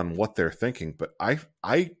light on what they're thinking, but I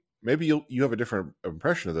maybe you have a different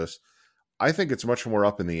impression of this. I think it's much more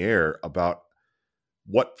up in the air about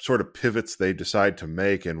what sort of pivots they decide to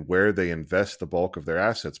make and where they invest the bulk of their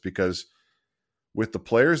assets, because with the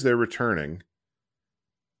players they're returning,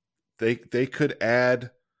 they could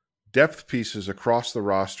add depth pieces across the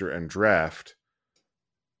roster and draft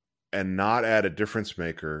and not add a difference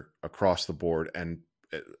maker across the board, and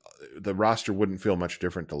the roster wouldn't feel much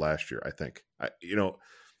different to last year, I think.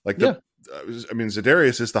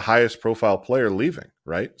 Za'Darius is the highest profile player leaving,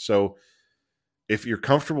 right? So if you're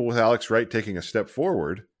comfortable with Alex Wright taking a step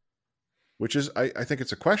forward, which is, I think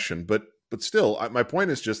it's a question, but still, my point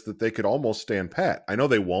is just that they could almost stand pat. I know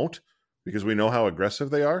they won't because we know how aggressive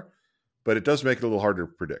they are, but it does make it a little harder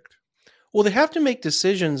to predict. Well, they have to make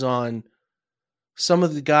decisions on some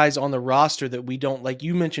of the guys on the roster that we don't, like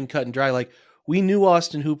you mentioned, cut and dry. Like we knew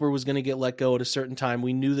Austin Hooper was going to get let go at a certain time.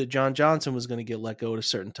 We knew that John Johnson was going to get let go at a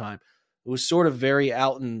certain time. It was sort of very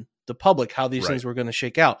out in the public how these things were going to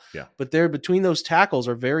shake out. Yeah. But there, between those tackles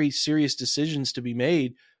are very serious decisions to be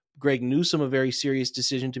made. Greg Newsome, a very serious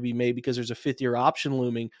decision to be made because there's a 5th-year option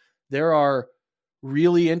looming. There are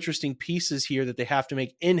really interesting pieces here that they have to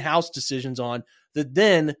make in-house decisions on that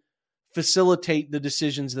then facilitate the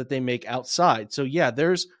decisions that they make outside. So yeah,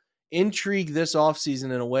 there's intrigue this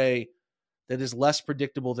offseason in a way that is less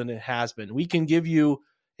predictable than it has been. We can give you,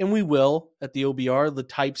 and we will at the OBR, the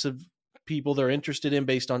types of people they're interested in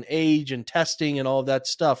based on age and testing and all of that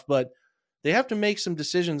stuff, but they have to make some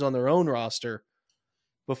decisions on their own roster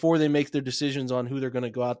before they make their decisions on who they're going to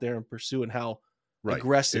go out there and pursue and how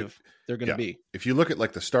aggressive they're going to be. If you look at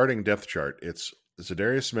like the starting depth chart, it's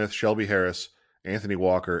Za'Darius Smith, Shelby Harris, Anthony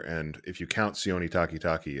Walker, and if you count Sione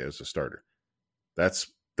Takitaki as a starter,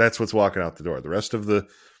 that's That's what's walking out the door. The rest of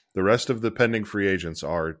the pending free agents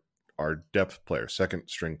are depth players, second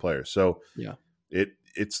string players. So yeah,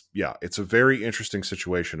 it's a very interesting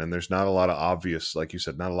situation, and there's not a lot of obvious, like you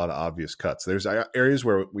said, not a lot of obvious cuts. There's areas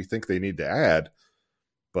where we think they need to add,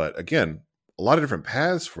 but again, a lot of different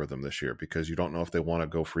paths for them this year because you don't know if they want to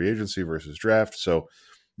go free agency versus draft. So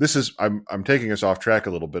this is I'm taking us off track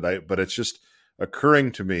a little bit, but it's just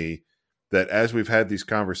occurring to me that as we've had these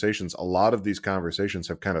conversations, a lot of these conversations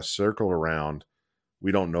have kind of circled around.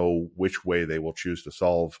 We don't know which way they will choose to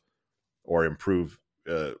solve or improve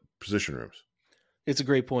position rooms. it's a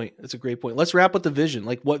great point. It's a great point. Let's wrap with the vision,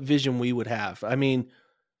 like what vision we would have. I mean,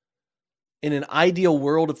 in an ideal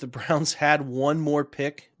world, if the Browns had one more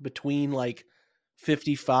pick between like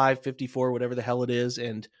 55, 54, whatever the hell it is,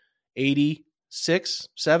 and 86,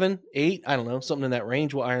 7, 8, I don't know, something in that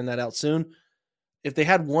range. We'll iron that out soon. If they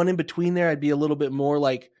had one in between there, I'd be a little bit more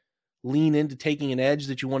like lean into taking an edge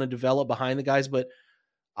that you want to develop behind the guys. But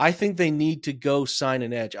I think they need to go sign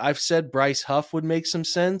an edge. I've said Bryce Huff would make some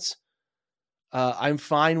sense. I'm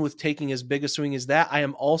fine with taking as big a swing as that. I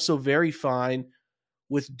am also very fine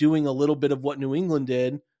with doing a little bit of what Baltimore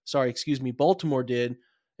did,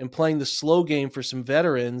 and playing the slow game for some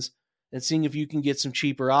veterans and seeing if you can get some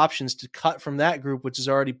cheaper options to cut from that group, which is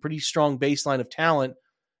already pretty strong baseline of talent,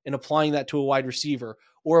 and applying that to a wide receiver,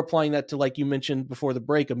 or applying that to, like you mentioned before the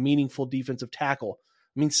break, a meaningful defensive tackle.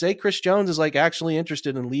 I mean, say Chris Jones is like actually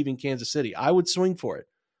interested in leaving Kansas City. I would swing for it.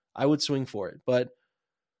 But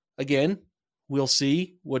again, we'll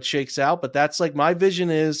see what shakes out. But that's like my vision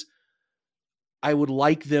is I would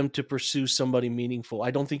like them to pursue somebody meaningful.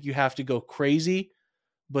 I don't think you have to go crazy,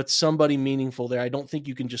 but somebody meaningful there. I don't think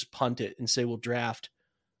you can just punt it and say we'll draft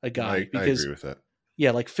a guy. I agree with that.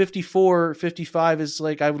 Yeah, like 54, 55 is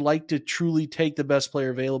like, I would like to truly take the best player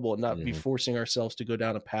available and not be forcing ourselves to go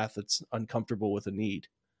down a path that's uncomfortable with a need.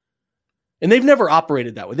 And they've never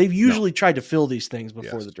operated that way. They've usually tried to fill these things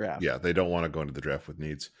before the draft. Yeah, they don't want to go into the draft with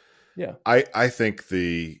needs. Yeah. I think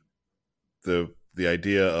the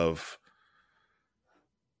idea of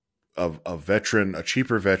a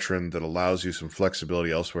cheaper veteran that allows you some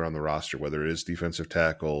flexibility elsewhere on the roster, whether it is defensive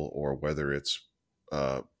tackle or whether it's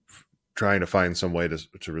trying to find some way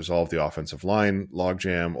to resolve the offensive line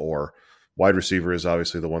logjam, or wide receiver is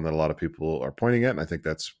obviously the one that a lot of people are pointing at, and I think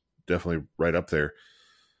that's definitely right up there.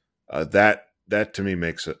 That to me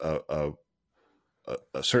makes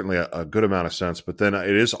certainly a good amount of sense. But then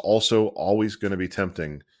it is also always going to be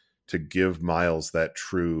tempting to give Miles that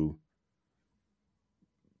true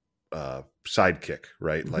sidekick,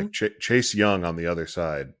 right? Mm-hmm. Like Chase Young on the other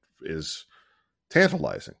side is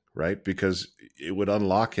tantalizing, right? Because it would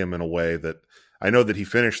unlock him in a way that I know that he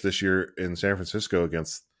finished this year in San Francisco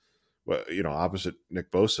against, opposite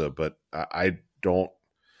Nick Bosa, but I don't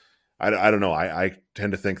know. I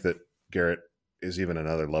tend to think that Garrett is even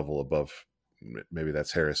another level above. Maybe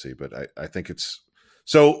that's heresy, but I think it's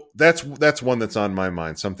so that's one that's on my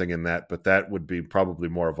mind, something in that, but that would be probably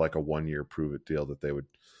more of like a 1-year prove it deal that they would.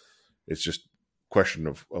 It's just question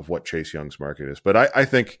of what Chase Young's market is. But I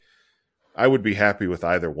think I would be happy with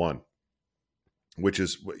either one, which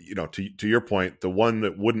is, to your point, the one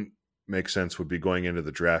that wouldn't make sense would be going into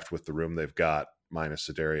the draft with the room they've got minus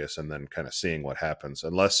Sedarius and then kind of seeing what happens,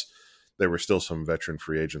 unless there were still some veteran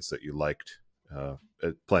free agents that you liked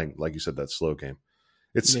playing, like you said, that slow game.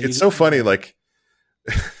 It's so funny, like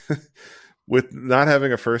with not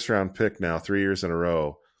having a first round pick now 3 years in a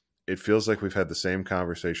row, it feels like we've had the same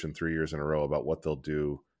conversation 3 years in a row about what they'll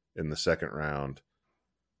do in the second round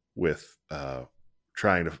with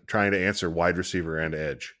trying to answer wide receiver and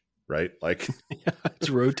edge, right? Like yeah, it's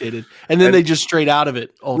rotated, and then they just straight out of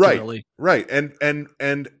it ultimately, right?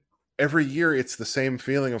 And every year it's the same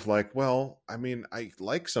feeling of like, well, I mean, I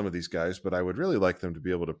like some of these guys, but I would really like them to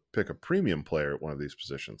be able to pick a premium player at one of these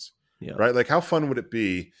positions, right? Like, how fun would it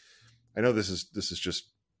be? I know this is just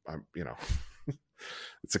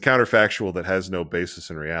it's a counterfactual that has no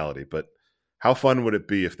basis in reality, but how fun would it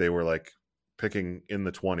be if they were like picking in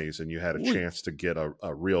the 20s and you had a chance to get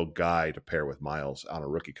a real guy to pair with Miles on a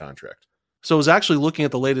rookie contract? So I was actually looking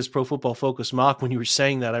at the latest Pro Football Focus mock when you were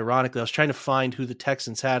saying that. Ironically, I was trying to find who the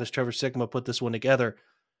Texans had as Trevor Sikkema put this one together,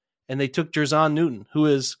 and they took Jerzon Newton, who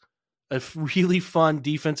is a really fun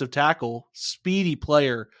defensive tackle, speedy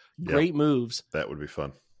player, great moves. That would be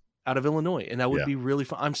fun. Out of Illinois, and that would be really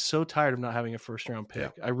fun. I'm so tired of not having a first-round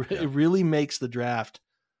pick. It really makes the draft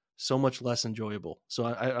so much less enjoyable. So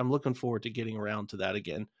I'm looking forward to getting around to that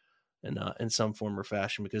again in some form or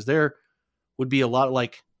fashion, because there would be a lot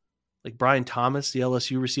like Brian Thomas, the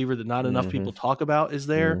LSU receiver that not enough people talk about, is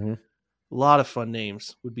there. A lot of fun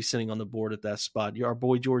names would be sitting on the board at that spot. Our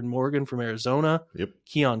boy Jordan Morgan from Arizona. Yep.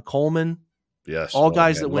 Keon Coleman. Yes. All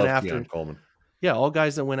guys that went after Keon Coleman. Yeah, all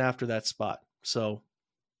guys that went after that spot. So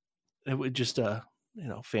it would just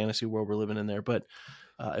fantasy world we're living in there, but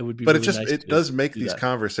it would be. But really nice it does make these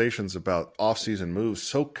conversations about off-season moves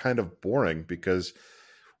so kind of boring, because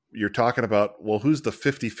you're talking about, well, who's the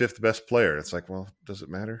 55th best player? It's like, well, does it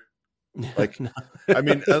matter? Like, no. I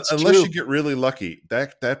mean, unless you get really lucky,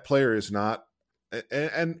 that player is not.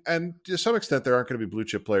 And to some extent, there aren't going to be blue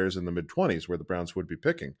chip players in the mid-20s where the Browns would be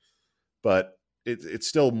picking, but it's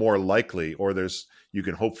still more likely. Or you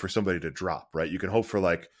can hope for somebody to drop, right? You can hope for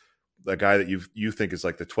like a guy that you think is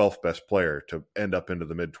like the 12th best player to end up into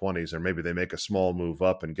the mid-20s, or maybe they make a small move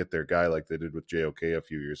up and get their guy like they did with JOK a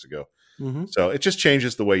few years ago. Mm-hmm. So it just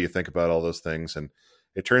changes the way you think about all those things, and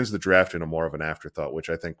it turns the draft into more of an afterthought, which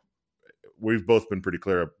I think we've both been pretty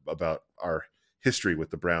clear about our history with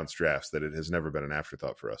the Browns drafts, that it has never been an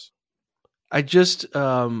afterthought for us. I just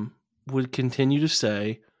would continue to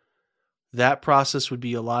say that process would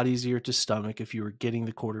be a lot easier to stomach if you were getting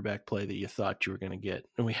the quarterback play that you thought you were going to get.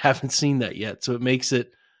 And we haven't seen that yet. So it makes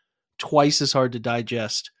it twice as hard to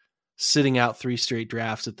digest sitting out 3 straight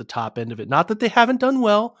drafts at the top end of it. Not that they haven't done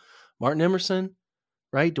well. Martin Emerson,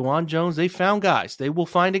 right? DeJuan Jones, they found guys. They will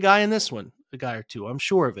find a guy in this one, a guy or two. I'm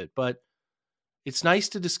sure of it. But it's nice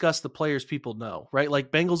to discuss the players people know, right?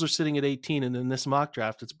 Like Bengals are sitting at 18, and in this mock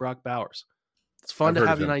draft, it's Brock Bowers. It's fun to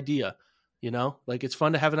have an idea. Like it's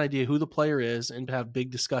fun to have an idea who the player is and to have big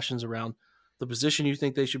discussions around the position you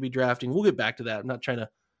think they should be drafting. We'll get back to that. I'm not trying to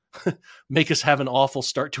make us have an awful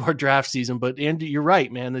start to our draft season, but Andy, you're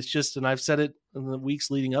right, man. It's just, and I've said it in the weeks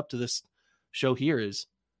leading up to this show here, is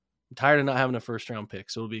I'm tired of not having a first round pick.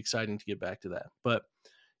 So it'll be exciting to get back to that. But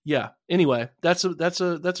yeah, anyway, that's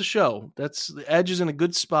a show. The Edge is in a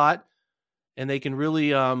good spot, and they can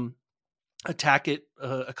really attack it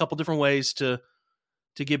a couple different ways to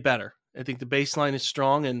get better. I think the baseline is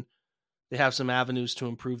strong, and they have some avenues to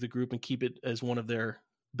improve the group and keep it as one of their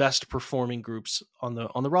best performing groups on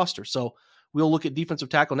the roster. So we'll look at defensive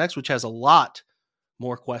tackle next, which has a lot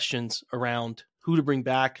more questions around who to bring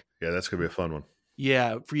back. Yeah, that's going to be a fun one.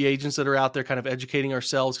 Yeah, free agents that are out there, kind of educating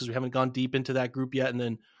ourselves because we haven't gone deep into that group yet, and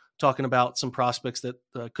then talking about some prospects that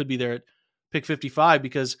could be there at pick 55,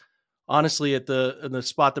 because honestly, in the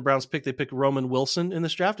spot the Browns picked, they picked Roman Wilson in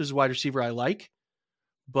this draft as a wide receiver I like.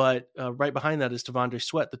 But right behind that is Tavondre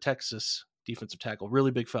Sweat, the Texas defensive tackle,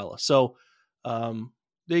 really big fella. So there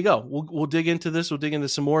you go. We'll dig into this. We'll dig into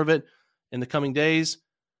some more of it in the coming days.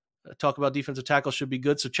 Talk about defensive tackle should be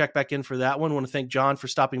good. So check back in for that one. I want to thank John for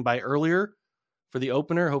stopping by earlier for the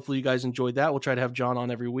opener. Hopefully you guys enjoyed that. We'll try to have John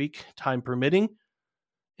on every week, time permitting.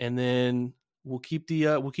 And then we'll keep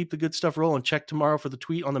the good stuff rolling. Check tomorrow for the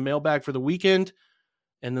tweet on the mailbag for the weekend.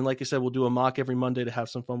 And then, like I said, we'll do a mock every Monday to have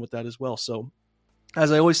some fun with that as well. So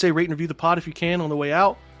as I always say, rate and review the pod if you can on the way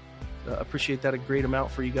out. Appreciate that a great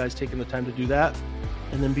amount for you guys taking the time to do that.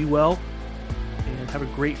 And then be well and have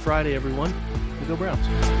a great Friday, everyone. And go Browns.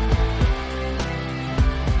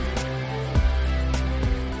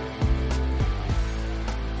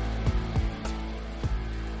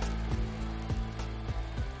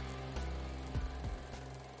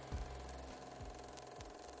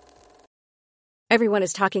 Everyone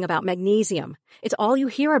is talking about magnesium. It's all you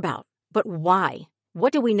hear about. But why?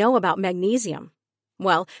 What do we know about magnesium?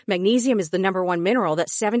 Well, magnesium is the #1 mineral that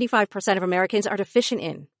 75% of Americans are deficient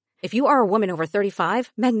in. If you are a woman over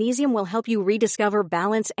 35, magnesium will help you rediscover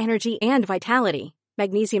balance, energy, and vitality.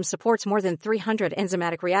 Magnesium supports more than 300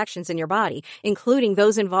 enzymatic reactions in your body, including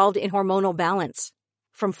those involved in hormonal balance.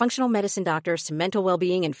 From functional medicine doctors to mental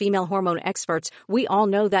well-being and female hormone experts, we all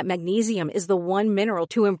know that magnesium is the one mineral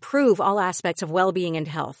to improve all aspects of well-being and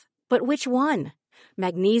health. But which one?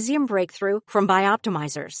 Magnesium Breakthrough from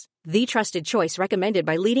Bioptimizers, the trusted choice recommended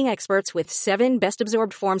by leading experts with 7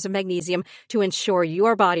 best-absorbed forms of magnesium to ensure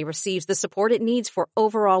your body receives the support it needs for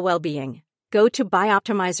overall well-being. Go to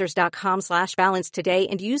bioptimizers.com/balance today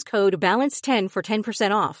and use code BALANCE10 for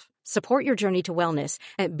 10% off. Support your journey to wellness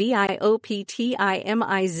at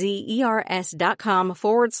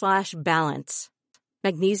bioptimizers.com/balance.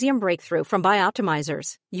 Magnesium Breakthrough from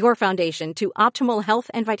Bioptimizers, your foundation to optimal health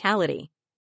and vitality.